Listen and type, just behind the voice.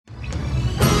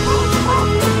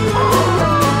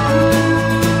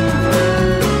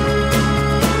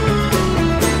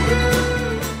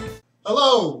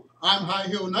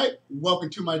Hill Knight. Welcome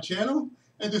to my channel,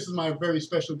 and this is my very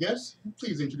special guest.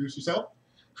 Please introduce yourself.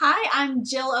 Hi, I'm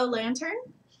Jill O'Lantern.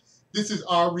 This is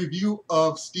our review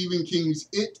of Stephen King's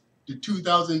It, the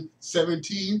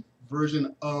 2017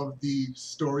 version of the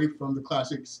story from the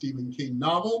classic Stephen King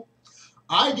novel.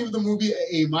 I give the movie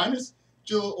an A-.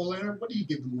 Jill O'Lantern, what do you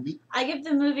give the movie? I give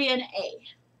the movie an A.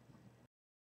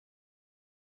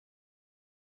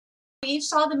 We each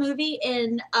saw the movie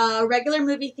in a regular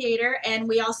movie theater, and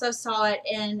we also saw it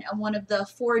in one of the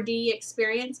 4D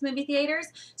experience movie theaters.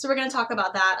 So we're going to talk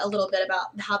about that a little bit, about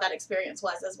how that experience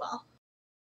was as well.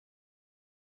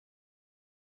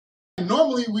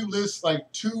 Normally we list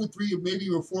like 2, 3, maybe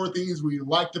even 4 things we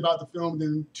liked about the film,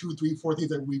 then 2, 3, 4 things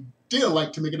that we didn't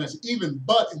like to make it nice and even.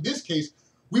 But in this case,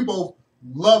 we both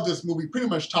love this movie pretty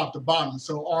much top to bottom.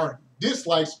 So our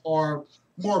dislikes are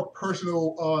more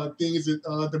personal things.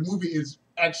 The movie is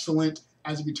excellent,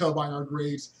 as you can tell by our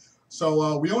grades.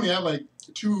 So we only have like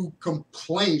 2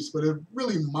 complaints, but they're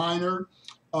really minor.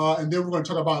 And then we're going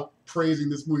to talk about praising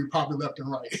this movie probably left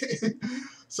and right.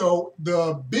 So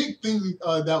the big thing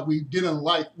that we didn't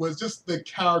like was just the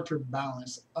character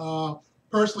balance.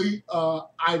 Personally,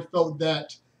 I felt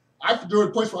that there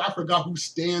were points where I forgot who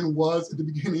Stan was at the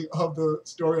beginning of the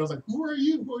story. I was like, who are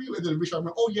you? Who are you? And then I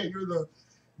went, oh yeah, you're the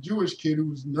Jewish kid who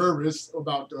was nervous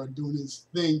about doing his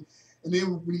thing. And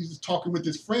then when he's talking with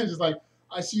his friends, it's like,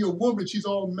 I see a woman, she's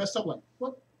all messed up. Like,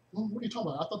 what? What are you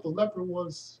talking about? I thought the leper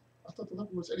was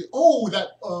Eddie. Oh, that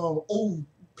old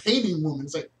painting woman.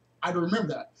 It's like, I don't remember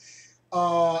that.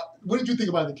 What did you think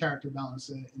about the character balance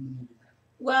in the movie?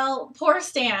 Well, poor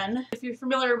Stan. If you're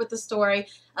familiar with the story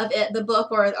of it, the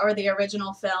book or the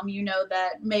original film, you know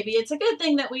that maybe it's a good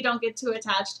thing that we don't get too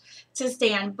attached to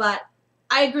Stan. But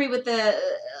I agree with the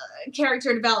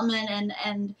character development,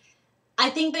 and I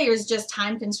think there's just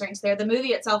time constraints there. The movie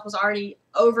itself was already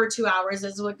over 2 hours.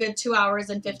 It's a good 2 hours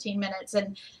and 15 minutes.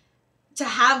 And to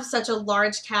have such a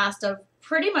large cast of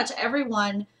pretty much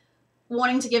everyone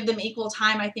wanting to give them equal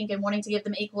time, I think, and wanting to give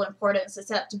them equal importance,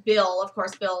 except Bill, of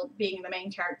course, Bill being the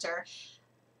main character.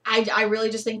 I really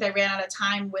just think they ran out of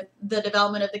time with the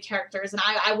development of the characters, and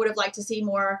I would have liked to see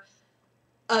more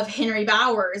of Henry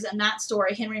Bowers and that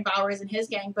story, Henry Bowers and his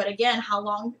gang. But again, how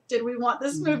long did we want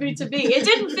this movie to be? It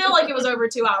didn't feel like it was over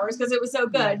 2 hours because it was so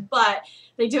good, but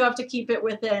they do have to keep it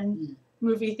within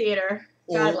movie theater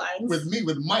guidelines.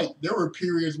 With Mike, there were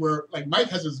periods where, like, Mike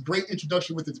has this great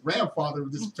introduction with his grandfather,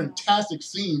 with this fantastic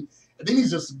scene, and then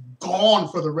he's just gone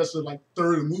for the rest of like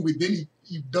third of the movie. Then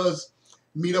he does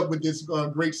meet up with this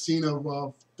great scene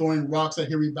of throwing rocks at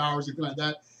Henry Bowers and things like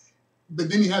that. But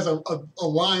then he has a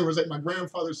line where it's like, my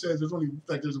grandfather says there's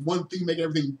one thing making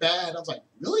everything bad. I was like,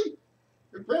 really?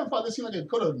 Your grandfather seemed like a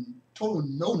total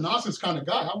no nonsense kind of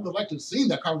guy. I would have liked to have seen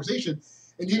that conversation.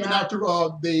 And even after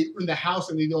they were in the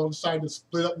house and they all decided to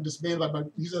split up and disband, like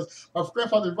he says, my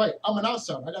grandfather's right. I'm an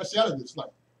outsider. I gotta stay out of this. Like,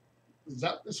 is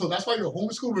that so? That's why you're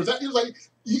homeschooled? Or is that? He was like,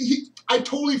 I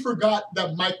totally forgot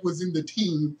that Mike was in the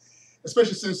team,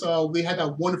 especially since they had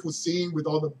that wonderful scene with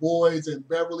all the boys and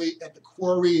Beverly at the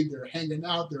quarry. They're hanging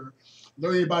out. They're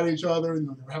learning about each other, and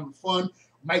they're having fun.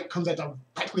 Mike comes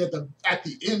practically at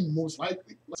the end, most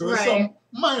likely. So there's some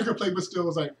minor play, but still, it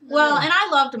was like. Well, and I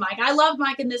loved Mike. I loved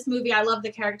Mike in this movie. I love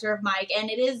the character of Mike, and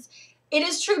it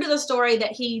is true to the story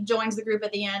that he joins the group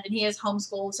at the end, and he is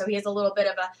homeschooled, so he is a little bit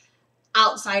of a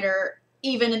outsider,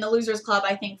 even in the Losers Club,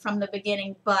 I think, from the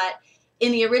beginning. But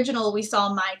in the original, we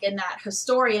saw Mike in that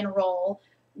historian role,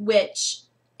 which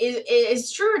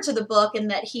is truer to the book, in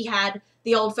that he had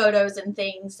the old photos and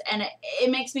things, and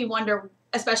it makes me wonder,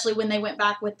 especially when they went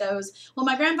back with those, well,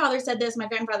 my grandfather said this, my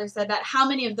grandfather said that, how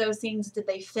many of those scenes did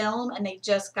they film and they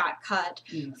just got cut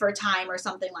for time or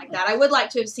something like that? I would like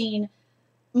to have seen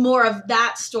more of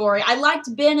that story. I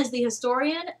liked Ben as the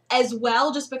historian as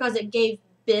well, just because it gave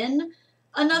Ben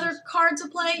another card to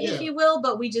play, if you will,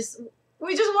 but we just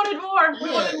wanted more.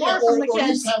 We wanted more from the kids. Or at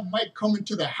least have Mike come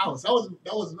into the house. That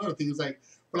was another thing. It was like,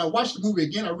 when I watched the movie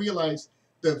again, I realized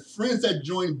the friends that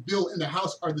joined Bill in the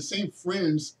house are the same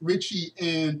friends, Richie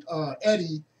and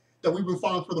Eddie, that we've been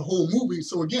following for the whole movie.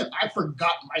 So again, I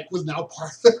forgot Mike was now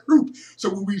part of the group.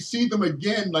 So when we see them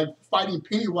again, like fighting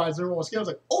Pennywise, they're all scared. I was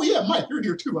like, oh yeah, Mike, you're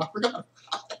here too. I forgot.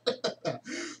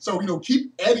 So,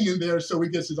 keep Eddie in there so he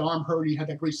gets his arm hurt. He had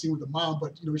that great scene with the mom,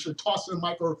 but, we should toss in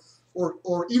Mike, or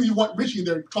even you want Richie in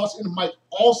there, toss in Mike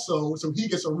also so he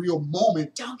gets a real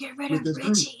moment. Don't get rid of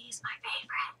Richie. He's my favorite.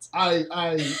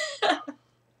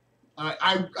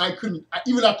 I couldn't,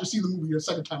 even after seeing the movie a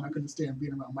second time, I couldn't stand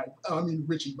being around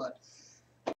Richie, but.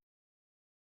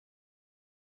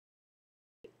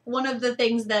 One of the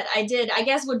things that I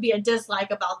guess would be a dislike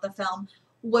about the film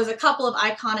was a couple of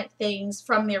iconic things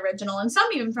from the original and some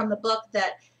even from the book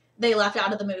that they left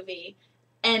out of the movie.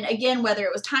 And again, whether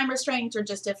it was time restraints or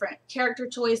just different character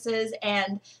choices.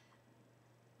 And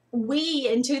we,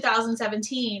 in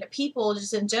 2017, people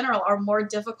just in general are more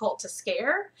difficult to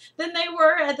scare than they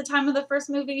were at the time of the first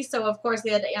movie. So, of course, they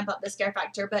had to amp up the scare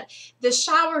factor. But the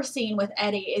shower scene with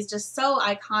Eddie is just so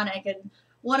iconic and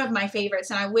one of my favorites.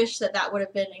 And I wish that that would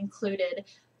have been included.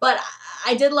 But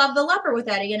I did love the leper with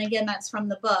Eddie. And again, that's from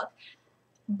the book.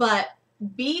 But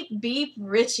Beep Beep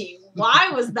Richie. Why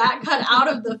was that cut out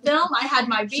of the film? I had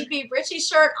my Beep Beep Richie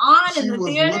shirt on in the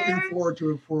theater. Looking forward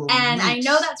to it for and weeks, I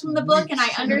know that's from the book, and I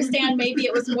understand maybe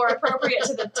it was more appropriate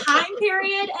to the time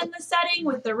period and the setting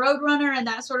with the Roadrunner and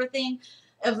that sort of thing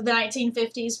of the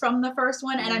 1950s from the first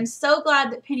one. And I'm so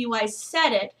glad that Pennywise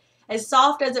said it. As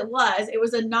soft as it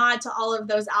was a nod to all of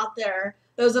those out there,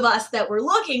 those of us that were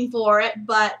looking for it,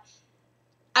 but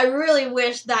I really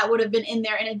wish that would have been in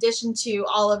there in addition to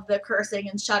all of the cursing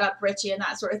and shut up Richie and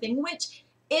that sort of thing, which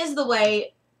is the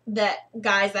way that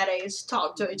guys that age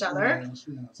talk to each other.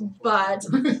 But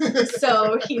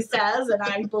so he says, and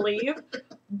I believe.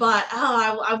 But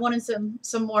I wanted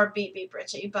some more Beep Beep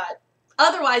Richie. But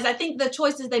otherwise, I think the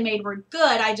choices they made were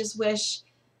good. I just wish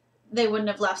they wouldn't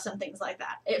have left some things like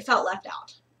that. It felt left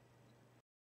out.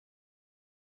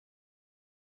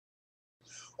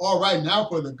 All right, now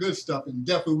for the good stuff, and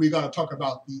definitely we got to talk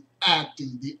about the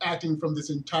acting from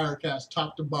this entire cast,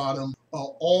 top to bottom.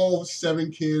 All 7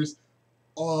 kids,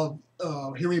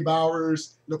 Henry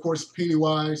Bowers, and of course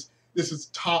Pennywise. This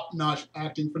is top-notch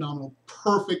acting, phenomenal,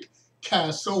 perfect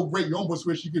cast, so great. You almost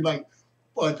wish you could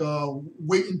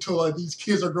wait until these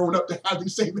kids are growing up to have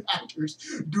these same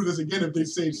actors do this again if they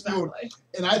stay still. Exactly.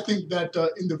 And I think that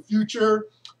in the future,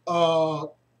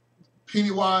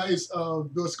 Pennywise,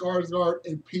 Bill Skarsgård,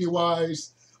 and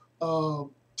Pennywise,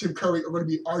 Tim Curry are going to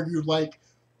be argued like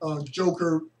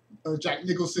Joker, Jack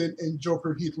Nicholson, and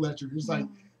Joker Heath Ledger. It's like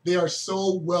they are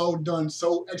so well done,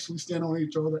 so excellently stand on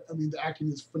each other. I mean, the acting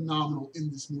is phenomenal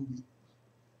in this movie.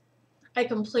 I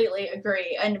completely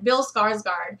agree. And Bill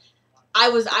Skarsgård, I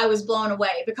was blown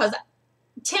away because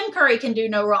Tim Curry can do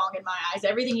no wrong in my eyes.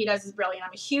 Everything he does is brilliant.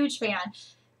 I'm a huge fan.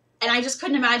 And I just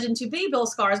couldn't imagine to be Bill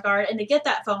Skarsgård and to get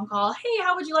that phone call, hey,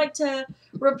 how would you like to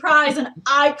reprise an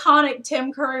iconic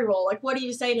Tim Curry role? Like, what do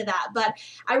you say to that? But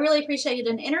I really appreciated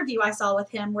an interview I saw with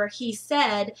him where he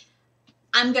said,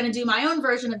 I'm going to do my own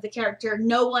version of the character.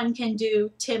 No one can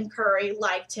do Tim Curry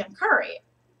like Tim Curry.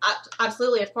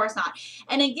 Absolutely, of course not.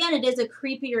 And again, it is a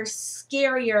creepier,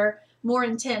 scarier, more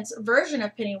intense version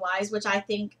of Pennywise, which I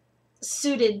think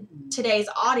suited today's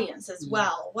audience as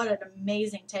well. What an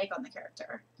amazing take on the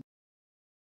character.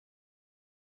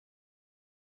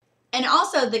 And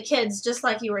also the kids, just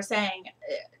like you were saying,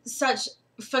 such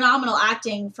phenomenal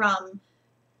acting from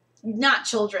not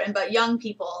children, but young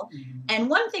people. And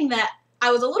one thing that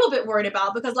I was a little bit worried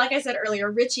about, because like I said earlier,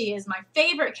 Richie is my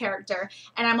favorite character,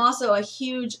 and I'm also a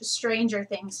huge Stranger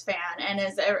Things fan. And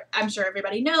as I'm sure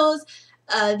everybody knows,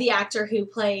 the actor who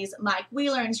plays Mike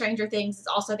Wheeler in Stranger Things is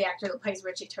also the actor that plays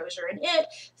Richie Tozier in It,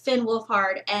 Finn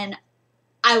Wolfhard, and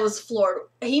I was floored.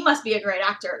 He must be a great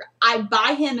actor. I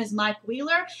buy him as Mike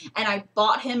Wheeler, and I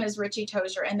bought him as Richie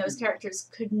Tozier, and those characters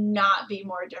could not be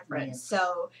more different. Yeah.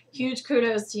 So huge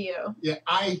kudos to you. Yeah,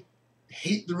 I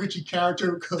hate the Richie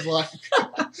character because, like,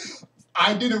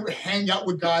 I didn't hang out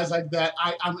with guys like that.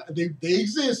 They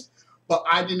exist, but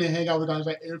I didn't hang out with guys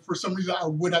like that. And for some reason, I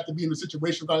would have to be in a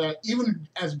situation like that. Even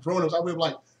as grown-ups, I would have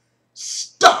like,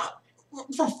 stop!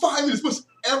 For 5 minutes, was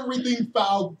everything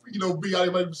foul, be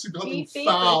out of something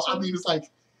foul. I mean, it's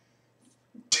like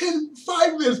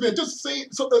 5 minutes, man. Just say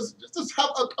so. Just have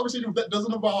a conversation that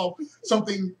doesn't involve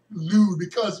something lewd,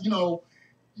 because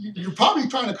you're probably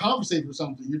trying to compensate for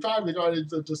something. You're probably trying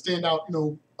to stand out,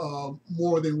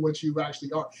 more than what you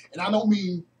actually are. And I don't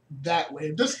mean that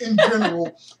way. Just in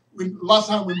general, lots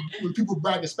of times when people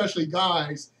brag, especially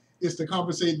guys, is to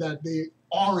compensate that they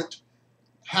aren't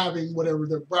having whatever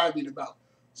they're bragging about.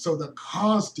 So the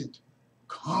constant.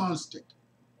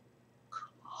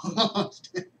 Oh,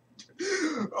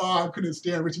 I couldn't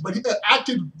stand Richie, but he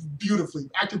acted beautifully,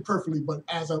 acted perfectly. But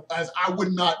as I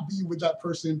would not be with that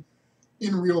person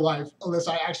in real life unless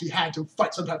I actually had to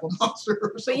fight some type of monster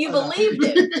or something. But you believed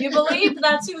it. You believed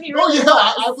that's who he really was.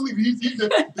 I believe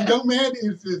the young man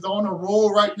is on a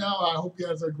roll right now. I hope he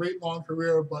has a great long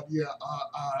career. But yeah,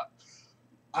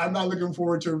 I'm not looking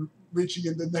forward to Richie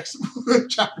in the next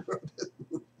chapter of this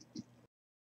movie.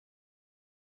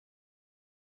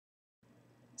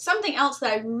 Something else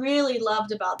that I really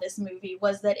loved about this movie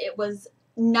was that it was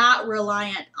not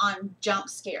reliant on jump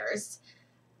scares.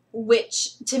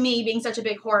 which to me, being such a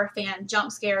big horror fan,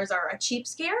 jump scares are a cheap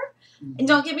scare. And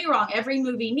don't get me wrong, every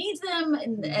movie needs them,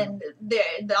 and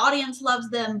the audience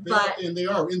loves them, but they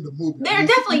are in the movie. They're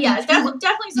definitely, yes,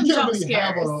 definitely some jump scares. You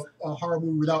can't really have a horror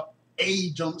movie without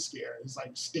a jump scare. It's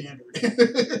like standard.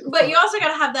 But you also got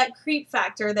to have that creep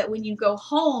factor that when you go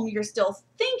home, you're still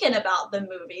thinking about the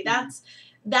movie.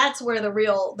 That's where the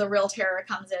real terror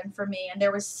comes in for me. And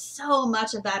there was so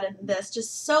much of that in this,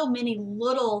 just so many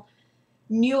little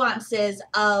nuances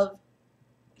of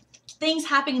things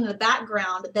happening in the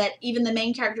background that even the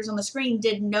main characters on the screen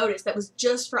didn't notice, that was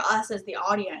just for us as the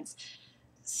audience.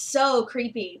 So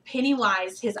creepy.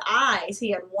 Pennywise, his eyes, he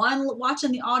had one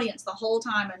watching the audience the whole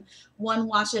time and one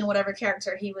watching whatever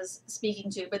character he was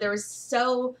speaking to. But there was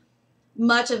so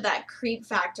much of that creep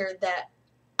factor that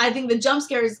I think the jump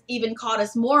scares even caught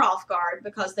us more off guard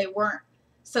because they weren't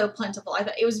so plentiful. I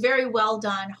thought it was very well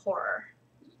done horror.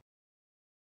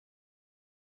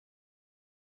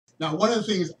 Now, one of the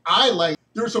things I like,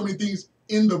 there are so many things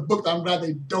in the book that I'm glad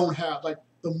they don't have, like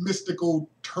the mystical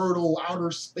turtle outer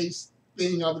space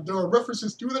thing. There are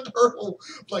references to the turtle.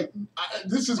 Like,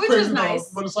 this is which crazy, was nice,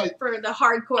 but it's like for the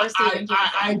hardcore Stephen King.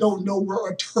 I don't know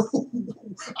where a turtle.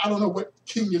 I don't know what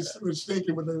King was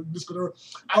thinking with the mystical turtle.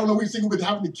 I don't know what he's thinking with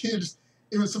having the kids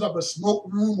in some type of smoke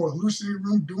room or hallucinating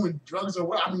room doing drugs or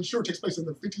what. I mean, sure, it takes place in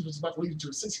the 50s, but it's about to lead into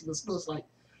the 60s, but still, it's like,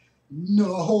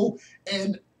 no.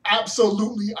 And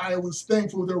absolutely, I was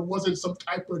thankful there wasn't some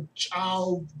type of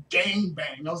child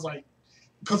gangbang. I was like,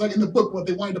 because like in the book, when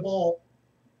they wind up all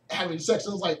having sex,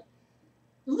 I was like,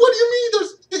 what do you mean?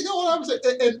 There's, you know what I'm saying?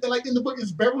 And like in the book,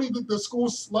 is Beverly the school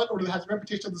slut, or has a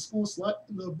reputation of the school slut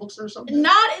in the books or something?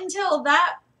 Not until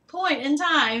that point in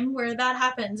time where that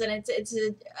happens, and it's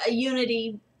a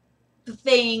unity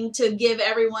thing to give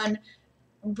everyone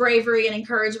bravery and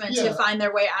encouragement to find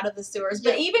their way out of the sewers.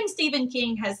 But even Stephen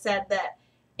King has said that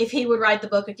if he would write the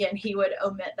book again, he would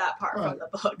omit that part from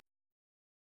the book.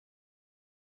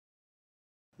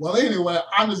 Well, anyway,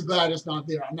 I'm just glad it's not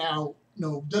there. Now,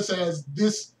 just as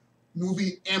this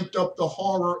movie amped up the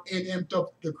horror and amped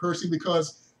up the cursing,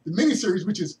 because the miniseries,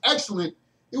 which is excellent,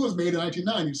 it was made in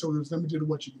 1990, so there's limited to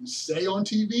what you can say on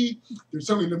TV. There's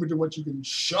certainly limited to what you can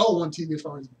show on TV as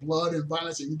far as blood and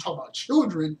violence. And you talk about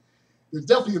children, there's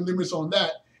definitely limits on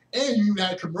that. And you even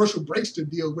had commercial breaks to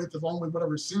deal with, along with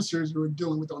whatever censors you were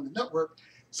dealing with on the network.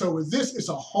 So with this, it's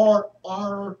a hard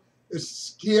R. It's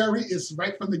scary. It's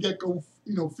right from the get-go,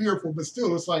 fearful. But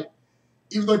still, it's like,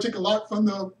 even though I take a lot from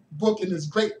the book and it's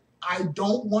great, I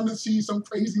don't want to see some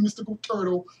crazy mystical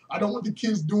turtle. I don't want the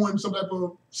kids doing some type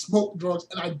of smoke drugs,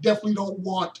 and I definitely don't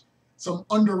want some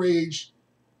underage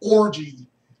orgy.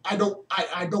 I don't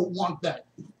want that.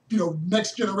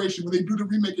 Next generation, when they do the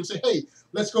remake and say, hey,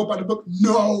 let's go by the book.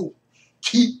 No,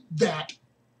 keep that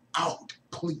out,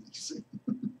 please.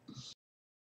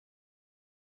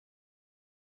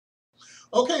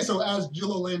 Okay, so as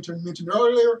Jill O'Lantern mentioned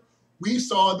earlier, we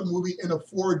saw the movie in a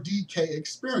 4DK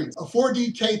experience. A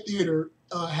 4DK theater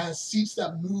has seats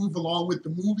that move along with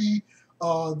the movie.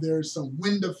 There's some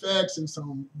wind effects and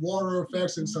some water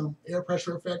effects and some air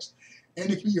pressure effects. And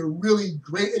it can be a really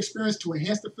great experience to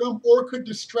enhance the film, or it could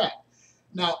distract.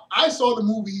 Now, I saw the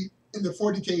movie in the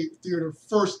 4DK theater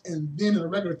first and then in a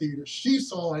regular theater. She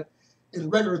saw it in a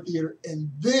regular theater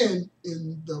and then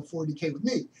in the 4DK with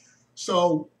me.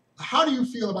 So how do you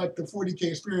feel about the 4DK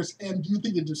experience, and do you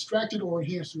think it distracted or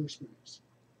enhanced your experience?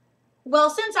 Well,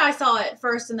 since I saw it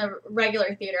first in the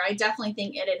regular theater, I definitely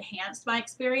think it enhanced my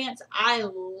experience. I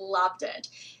loved it.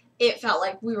 It felt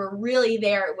like we were really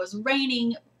there. It was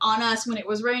raining on us when it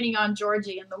was raining on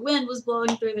Georgie, and the wind was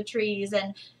blowing through the trees,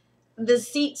 and the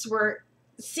seats were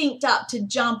synced up to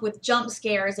jump with jump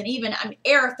scares and even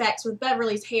air effects with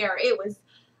Beverly's hair.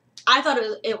 I thought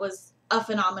it was a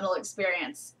phenomenal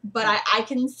experience, but I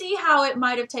can see how it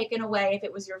might have taken away if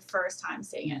it was your first time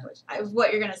seeing it, which is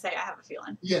what you're going to say, I have a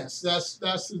feeling. Yes,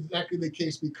 that's exactly the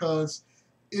case, because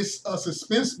it's a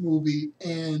suspense movie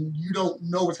and you don't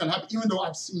know what's going to happen. Even though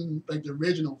I've seen like the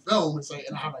original film, it's like,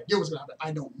 and I have an idea what's going to happen,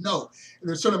 I don't know. And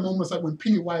there's certain moments like when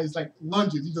Pennywise like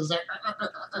lunges, he does like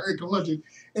lunging,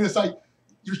 and it's like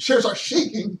your chairs are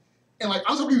shaking, and like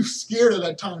I'm supposed to be scared at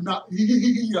that time, not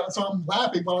so I'm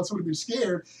laughing while I'm supposed to be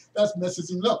scared. That's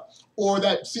messing up. Or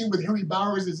that scene with Henry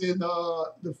Bowers is in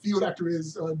the field after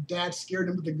his dad scared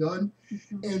him with the gun,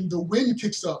 and the wind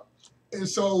kicks up. And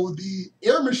so the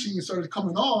air machine started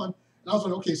coming on, and I was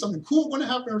like, okay, something cool going to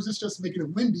happen, or is this just making it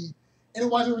windy? And it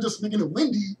wasn't just making it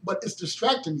windy, but it's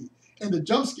distracting me. And the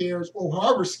jump scares, or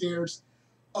horror scares,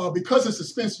 because of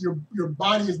suspense, your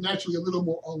body is naturally a little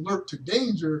more alert to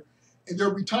danger. And there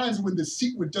would be times when the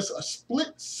seat would just a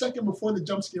split second before the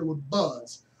jump scare would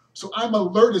buzz, So I'm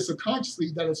alerted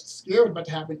subconsciously that it's scary about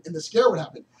to happen, and the scare would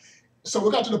happen. So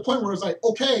it got to the point where it's like,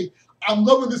 okay, I'm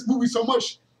loving this movie so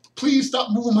much. Please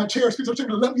stop moving my chair. Please stop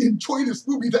taking, let me enjoy this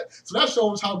movie. So that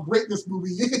shows how great this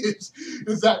movie is.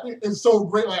 Is that it's so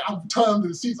great. Like I'm tunned to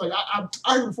the seats. Like I'm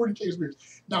tired of 40K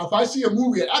experience. Now, if I see a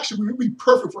movie, an action movie, it would be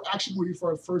perfect for action movie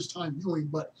for a first time viewing.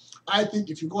 But I think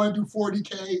if you're going to do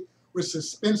 40K with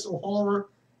suspense or horror,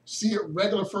 see it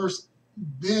regular first,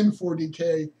 then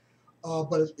 40K.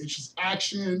 But if it's just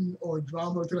action or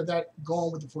drama or things like that, go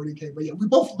on with the 40K. But yeah, we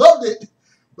both loved it.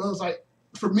 But it was like,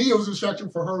 for me, it was a distraction.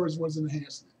 For her, it was an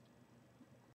enhancement.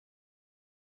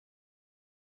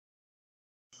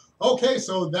 Okay,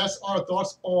 so that's our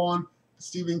thoughts on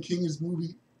Stephen King's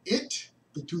movie It,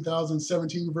 the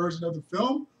 2017 version of the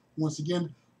film. Once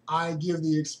again, I give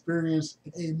the experience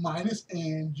an A-,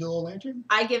 and Jill Lantern?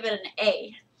 I give it an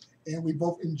A. And we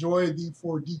both enjoyed the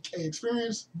 4DK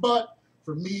experience, but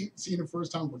for me, seeing it the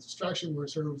first time was a distraction,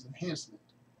 whereas her was enhancement.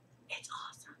 It's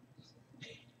awesome.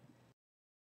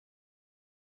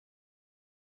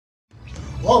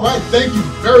 All right, thank you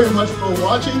very much for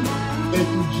watching. Thank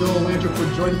you, Jill Lantern,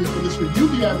 for joining me for this review.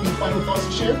 Do you have any final thoughts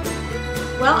to share?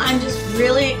 Well, I'm just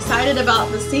really excited about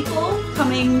the sequel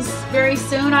coming very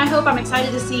soon. I'm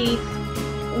excited to see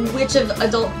which of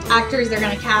adult actors they're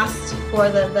going to cast for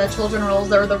the children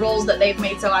roles, or the roles that they've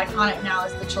made so iconic now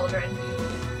as the children.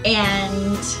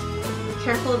 And be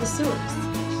careful of the sewers.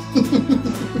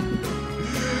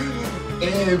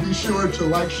 And be sure to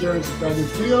like, share, and subscribe to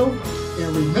this video.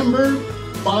 And remember,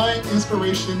 find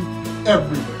inspiration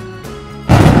everywhere.